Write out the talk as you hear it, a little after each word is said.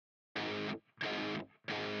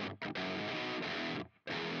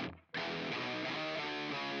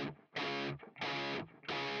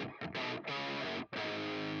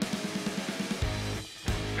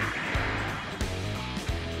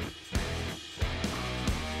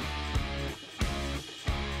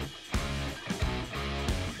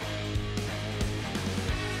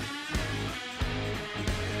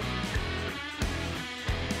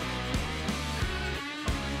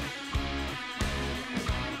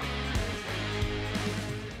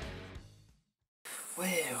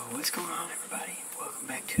Well, what's going on, everybody? Welcome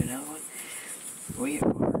back to another one. We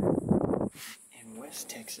are in West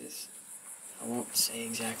Texas. I won't say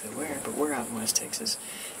exactly where, but we're out in West Texas.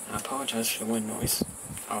 And I apologize for the wind noise,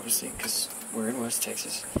 obviously, because we're in West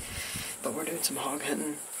Texas. But we're doing some hog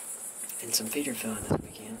hunting and some feeder filling this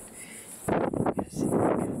weekend. You guys see what we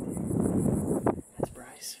got there? That's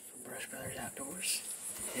Bryce from Brush Brothers Outdoors.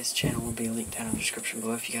 His channel will be linked down in the description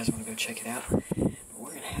below if you guys want to go check it out. We're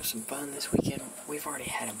going to have some fun this weekend. We've already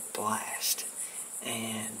had a blast,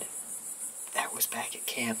 and that was back at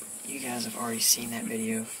camp. You guys have already seen that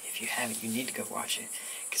video. If you haven't, you need to go watch it,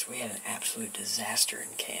 because we had an absolute disaster in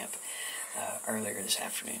camp earlier this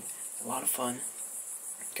afternoon. A lot of fun.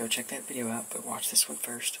 Go check that video out, but watch this one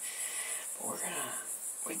first. But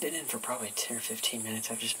we've been in for probably 10 or 15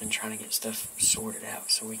 minutes. I've just been trying to get stuff sorted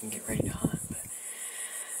out so we can get ready to hunt.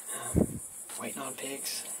 But waiting on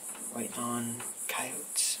pigs, waiting on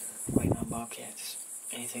coyotes, waiting on bobcats,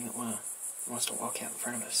 anything that wants to walk out in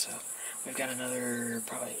front of us. So we've got another,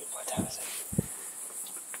 probably, what time is it?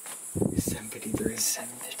 7:53.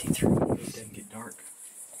 7:53. It doesn't get dark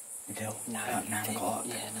until 9 o'clock.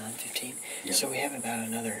 Yeah, 9:15. Yep. So we have about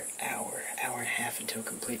another hour and a half until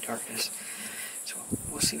complete darkness. So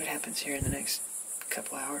we'll see what happens here in the next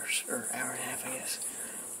couple hours, or hour and a half, I guess.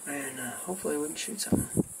 And hopefully we can shoot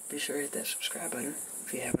something. Be sure to hit that subscribe button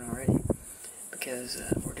if you haven't already, because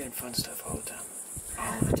we're doing fun stuff all the time.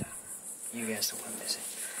 All the time. You guys don't want to miss it.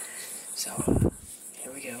 So,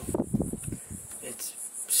 here we go. It's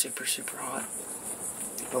super, super hot,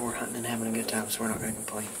 but we're hunting and having a good time, so we're not going to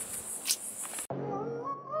complain.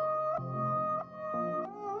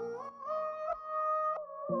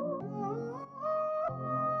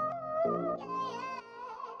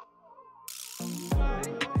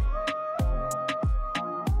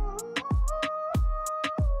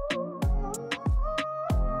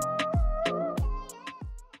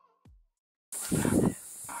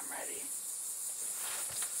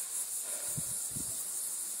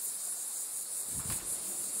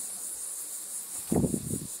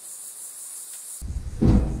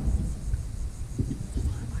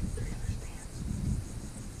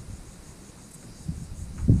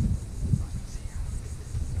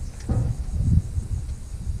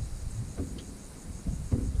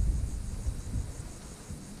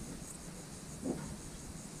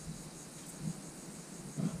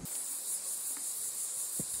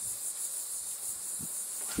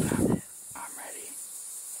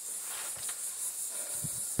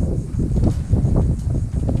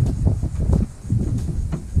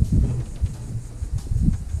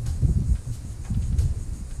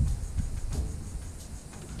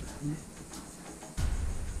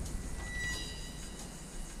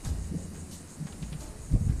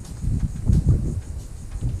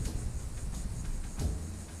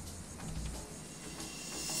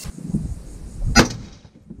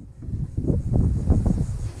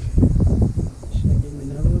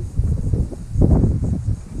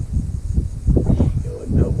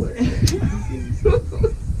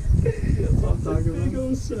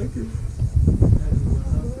 Sucker. That is what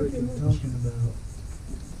I'm freaking talking about.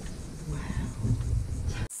 Wow.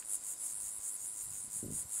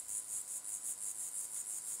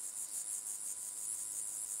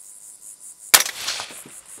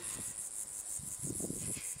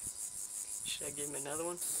 Should I give him another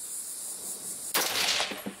one?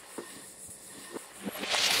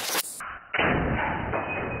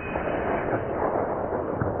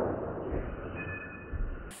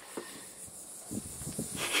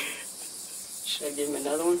 Should I give him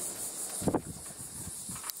another one?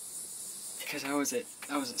 Because I was at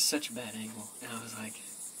such a bad angle, and I was like,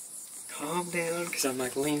 calm down, because I'm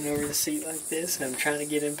like leaning over the seat like this, and I'm trying to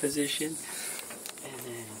get in position, and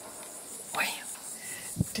then, wham!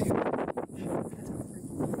 Dude, that's a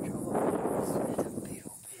freaking huge hole. That's a big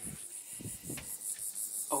old pig.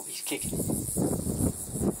 Oh, he's kicking.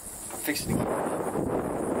 I'm fixing to get him up.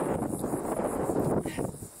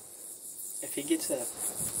 If he gets up,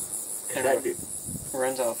 If that dude,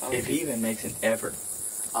 runs off. if he even makes an effort,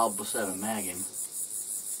 I'll bust out a mag him.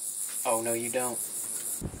 Oh, no, you don't.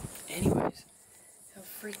 Anyways, how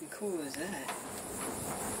freaking cool is that?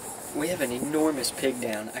 We have an enormous pig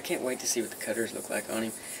down. I can't wait to see what the cutters look like on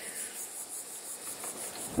him.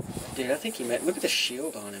 Dude, I think he might. Look at the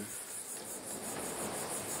shield on him.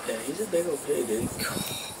 Yeah, he's a big old pig, dude.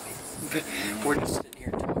 We're just sitting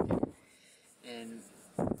here talking, and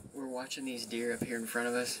we're watching these deer up here in front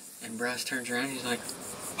of us, and Bryce turns around and he's like,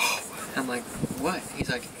 oh. I'm like, what? He's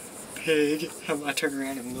like, pig. I turn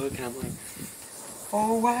around and look, and I'm like,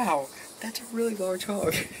 oh wow, that's a really large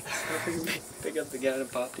hog. So I pick up the gun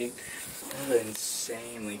and popped him. That was an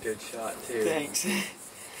insanely good shot, too. Thanks.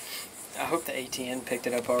 I hope the ATN picked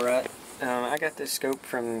it up alright. I got this scope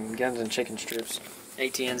from Guns and Chicken Strips.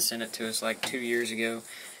 ATN sent it to us like 2 years ago,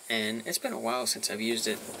 and it's been a while since I've used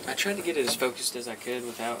it. I tried to get it as focused as I could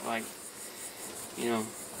without, like, you know,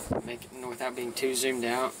 without being too zoomed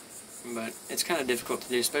out, but it's kind of difficult to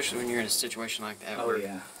do, especially when you're in a situation like that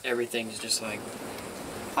where everything's just like,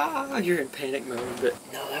 you're in panic mode. But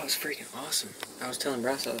no, that was freaking awesome. I was telling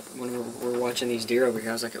Bryce when we were watching these deer over here,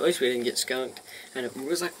 I was like, at least we didn't get skunked. And it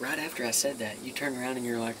was like right after I said that, you turned around and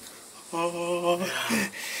you're like, oh,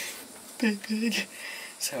 big pig.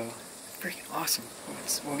 So, freaking awesome.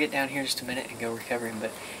 We'll get down here in just a minute and go recover him.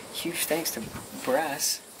 But huge thanks to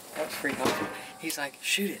Bryce. That was freaking awesome. He's like,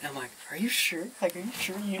 shoot it. And I'm like, are you sure? Like, are you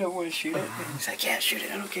sure you don't want to shoot it? And he's like, yeah, shoot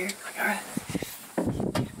it. I don't care. I'm like, alright.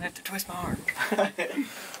 I have to twist my arm.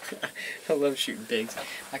 I love shooting pigs.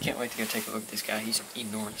 I can't wait to go take a look at this guy. He's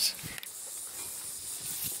enormous.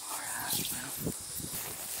 Alright, well.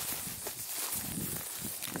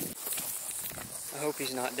 I hope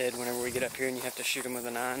he's not dead whenever we get up here and you have to shoot him with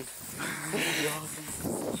a 9. That'd be awesome.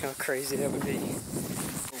 You know how crazy that would be.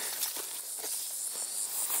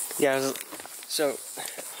 Yeah, so,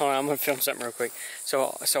 hold on, I'm going to film something real quick.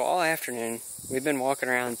 So all afternoon, we've been walking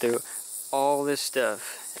around through all this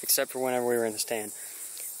stuff, except for whenever we were in the stand.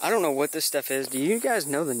 I don't know what this stuff is. Do you guys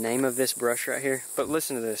know the name of this brush right here? But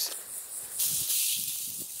listen to this.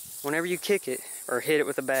 Whenever you kick it, or hit it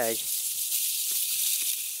with a bag,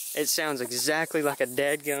 it sounds exactly like a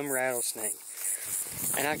dadgum rattlesnake.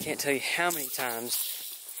 And I can't tell you how many times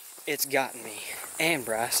it's gotten me. And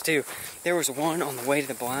Bryce, too. There was one on the way to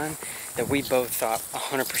the blind that we both thought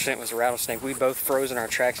 100% was a rattlesnake. We both froze in our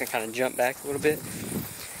tracks and kind of jumped back a little bit.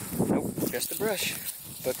 Nope, just a brush.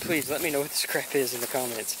 But please, let me know what this crap is in the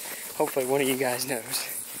comments. Hopefully one of you guys knows.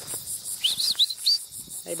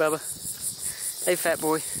 Hey, Bubba. Hey, fat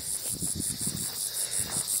boy.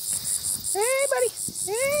 Hey, buddy.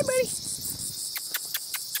 Hey, buddy.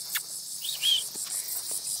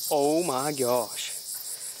 Oh, my gosh.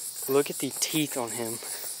 Look at the teeth on him.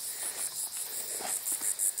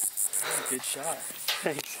 Good shot.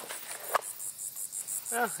 Thanks.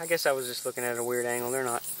 Well, I guess I was just looking at a weird angle. They're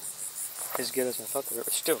not as good as I thought they were,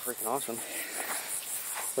 but still freaking awesome.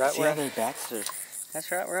 Right See where how their backs are. That's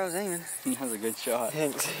right where I was aiming. That was a good shot.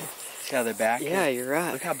 Thanks. See how their back Yeah, is? you're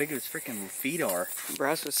right. Look how big his freaking feet are.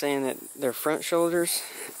 Bryce was saying that their front shoulders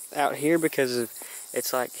out here, because of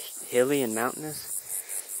it's like hilly and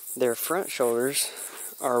mountainous, their front shoulders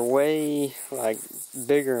are way like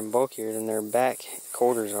bigger and bulkier than their back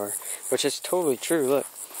quarters are, which is totally true. Look,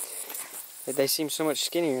 they seem so much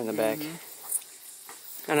skinnier in the back.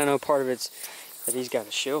 And I know part of it's that he's got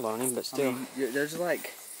a shield on him, but still, I mean, there's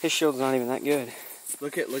like his shield's not even that good.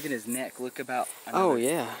 Look at his neck. Look about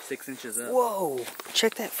 6 inches up. Whoa!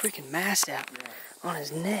 Check that freaking mass out on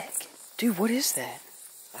his neck, dude. What is that?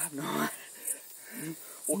 I have no idea.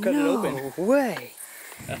 We'll cut it open. No way.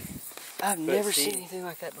 I've never seen anything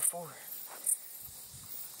like that before.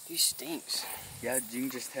 He stinks. Yeah, you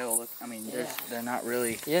can just tell. Look, I mean, they're not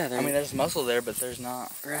really. Yeah, I mean, there's muscle there, but there's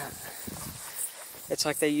not. Right. It's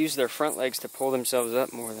like they use their front legs to pull themselves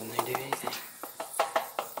up more than they do anything.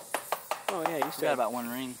 Oh yeah, you still got about one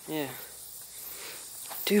ring. Yeah.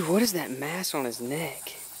 Dude, what is that mass on his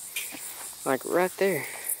neck? Like right there.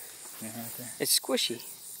 Yeah, right there. It's squishy.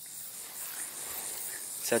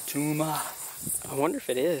 It's a tumor. I wonder if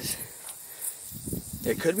it is.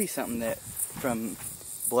 It could be something that from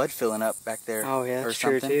blood filling up back there. Oh yeah, that's or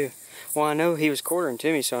true something. too. Well, I know he was quartering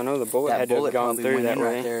to me, so I know the bullet had to have gone through that way.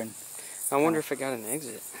 Right there and I wonder if it got an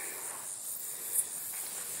exit.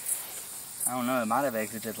 I don't know. It might have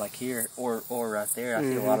exited like here or right there. I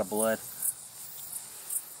see a lot of blood.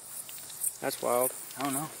 That's wild. I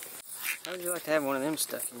don't know. How would you like to have one of them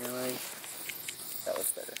stuck in your leg? That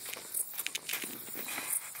was better.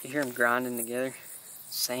 You hear them grinding together?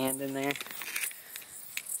 Sand in there.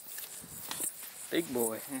 Big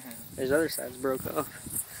boy. His other side's broke off.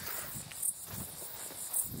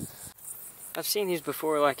 I've seen these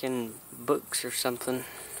before, like in books or something.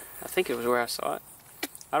 I think it was where I saw it.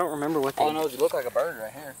 I don't remember what they. All I know is you look like a bird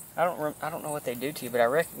right here. I don't know what they do to you, but I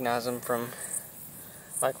recognize them from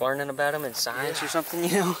like learning about them in science or something.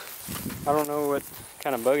 You know. I don't know what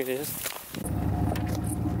kind of bug it is.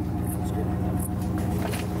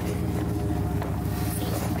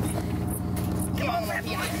 Come on,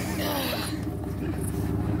 Lappy.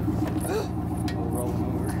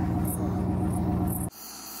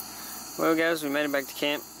 Well guys, we made it back to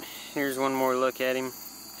camp. Here's one more look at him.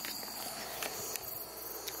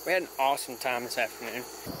 We had an awesome time this afternoon.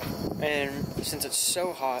 And since it's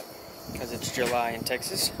so hot, because it's July in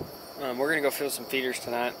Texas, we're going to go fill some feeders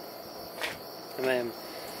tonight. And then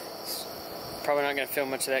Probably not going to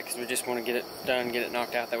film much of that because we just want to get it done, get it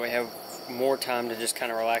knocked out. That way we have more time to just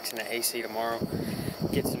kind of relax in the AC tomorrow.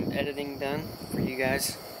 Get some editing done for you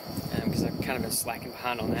guys because I've kind of been slacking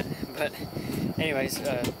behind on that. But anyways,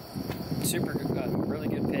 super, really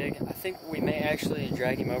good pig. I think we may actually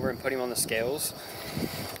drag him over and put him on the scales.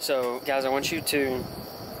 So guys, I want you to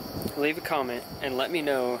leave a comment and let me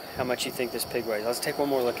know how much you think this pig weighs. Let's take one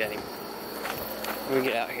more look at him when we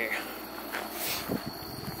get out here.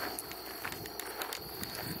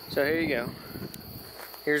 So here you go.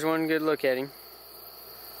 Here's one good look at him.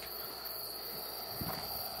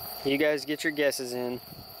 You guys get your guesses in.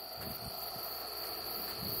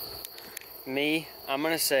 Me, I'm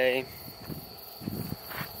gonna say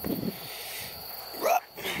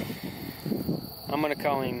I'm gonna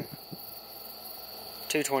call him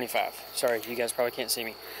 225. Sorry, you guys probably can't see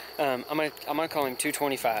me. I'm gonna call him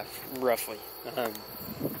 225 roughly.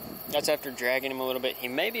 That's after dragging him a little bit. He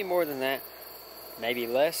may be more than that, maybe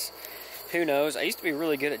less. Who knows? I used to be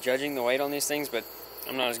really good at judging the weight on these things, but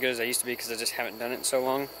I'm not as good as I used to be because I just haven't done it in so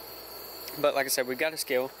long. But like I said, we've got a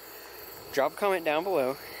scale. Drop a comment down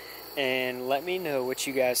below and let me know what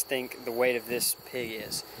you guys think the weight of this pig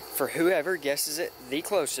is. For whoever guesses it the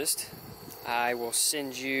closest, I will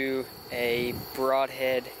send you a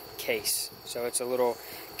Broadhead case. So it's a little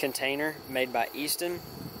container made by Easton.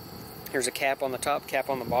 Here's a cap on the top, cap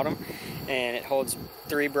on the bottom, and it holds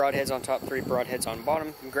 3 Broadheads on top, 3 Broadheads on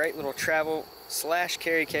bottom. Great little travel /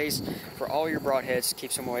 carry case for all your Broadheads.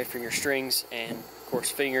 Keeps them away from your strings and of course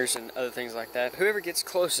fingers and other things like that. Whoever gets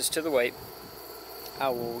closest to the weight, I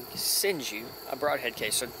will send you a Broadhead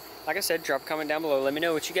case. So like I said, drop a comment down below. Let me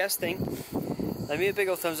know what you guys think. Let me a big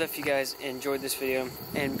old thumbs up if you guys enjoyed this video.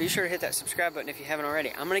 And be sure to hit that subscribe button if you haven't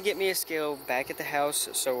already. I'm going to get me a scale back at the house.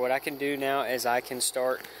 So what I can do now is I can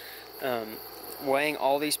start weighing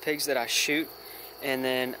all these pigs that I shoot. And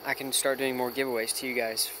then I can start doing more giveaways to you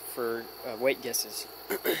guys for weight guesses.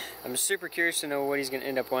 I'm super curious to know what he's going to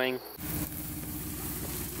end up weighing.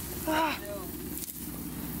 Ah.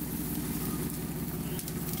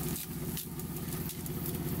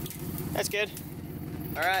 That's good.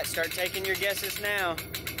 Alright, start taking your guesses now.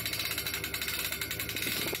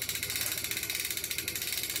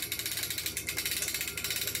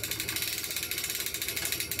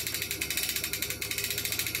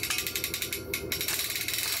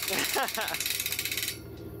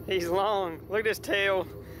 He's long. Look at his tail.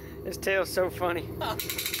 His tail's so funny.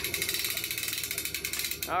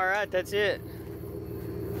 Alright, that's it.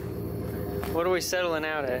 What are we settling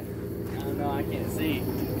out at? I don't know, I can't see.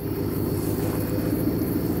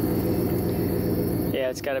 Yeah,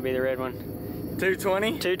 it's got to be the red one.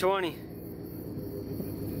 220? 220.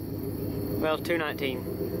 Well,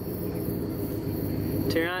 219.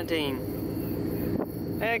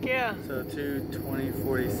 219. Heck yeah. So 220,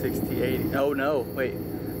 40, 60, 80. Oh no, wait.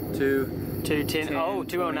 210. Oh,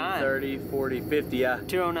 209. 30, 40, 50, yeah.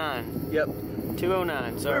 209. Yep.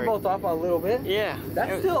 209, sorry. We're both off a little bit. Yeah.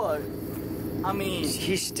 That's still a, I mean.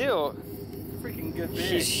 He's still. Freaking good fish.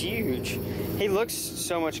 He's huge. He looks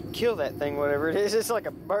so much, kill that thing, whatever it is. It's like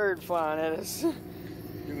a bird flying at us.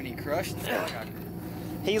 When he crushed it.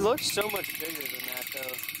 He looks so much bigger than that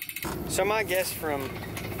though. So my guess from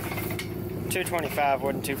 225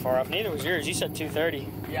 wasn't too far up. Neither was yours. You said 230.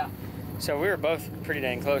 Yeah. So we were both pretty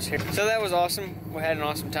dang close here. So that was awesome. We had an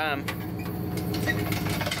awesome time.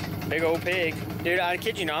 Big old pig. Dude, I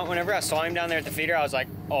kid you not, whenever I saw him down there at the feeder, I was like,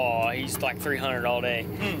 oh, he's like 300 all day.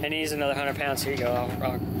 And he's another 100 pounds. Here you go,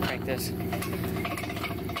 I'll crank this.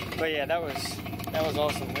 But yeah, that was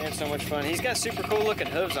awesome. We had so much fun. He's got super cool looking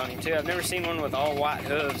hooves on him too. I've never seen one with all white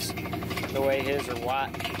hooves the way his are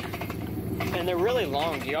white. And they're really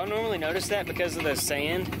long. Do y'all normally notice that because of the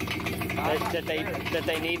sand? That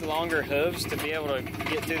they need longer hooves to be able to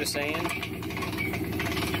get through the sand?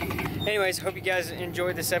 Anyways, hope you guys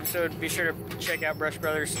enjoyed this episode. Be sure to check out Brush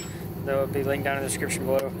Brothers. They'll be linked down in the description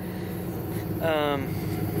below.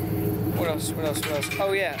 What else?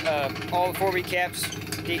 Oh yeah, all the 4B caps,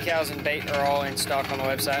 decals, and bait are all in stock on the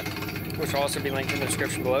website, which will also be linked in the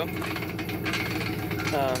description below.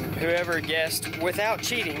 Whoever guessed without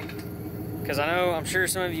cheating, because I'm sure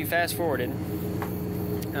some of you fast forwarded,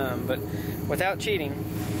 but without cheating,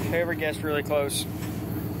 whoever guessed really close,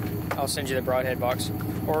 I'll send you the Broadhead box,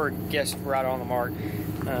 or guessed right on the mark.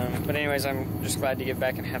 But anyways, I'm just glad to get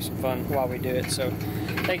back and have some fun while we do it. So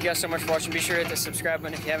thank you guys so much for watching. Be sure to hit the subscribe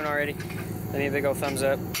button if you haven't already. Leave me a big old thumbs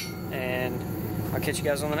up, and I'll catch you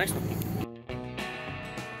guys on the next one.